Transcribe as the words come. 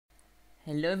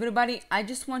Hello everybody, I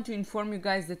just want to inform you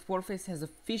guys that WARFACE has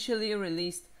officially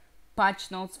released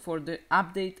patch notes for the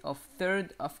update of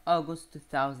 3rd of August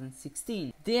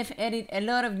 2016. They have added a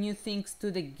lot of new things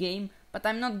to the game, but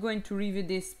I'm not going to review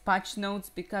these patch notes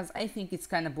because I think it's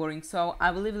kinda boring, so I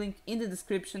will leave a link in the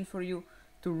description for you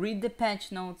to read the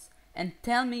patch notes and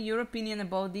tell me your opinion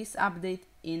about this update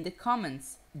in the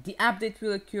comments. The update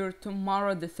will occur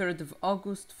tomorrow the 3rd of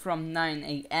August from 9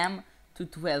 AM to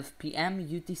 12 PM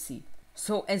UTC.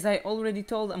 So as I already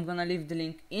told, I'm gonna leave the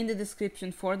link in the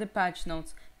description for the patch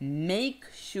notes. Make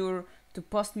sure to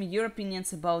post me your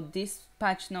opinions about these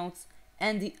patch notes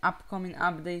and the upcoming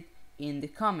update in the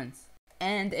comments.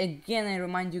 And again, I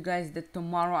remind you guys that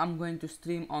tomorrow I'm going to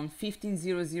stream on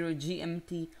 1500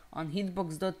 GMT on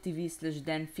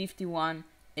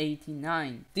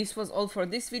hitbox.tv/dan5189. This was all for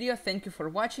this video. Thank you for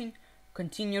watching.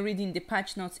 Continue reading the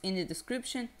patch notes in the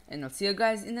description and I'll see you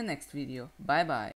guys in the next video. Bye bye.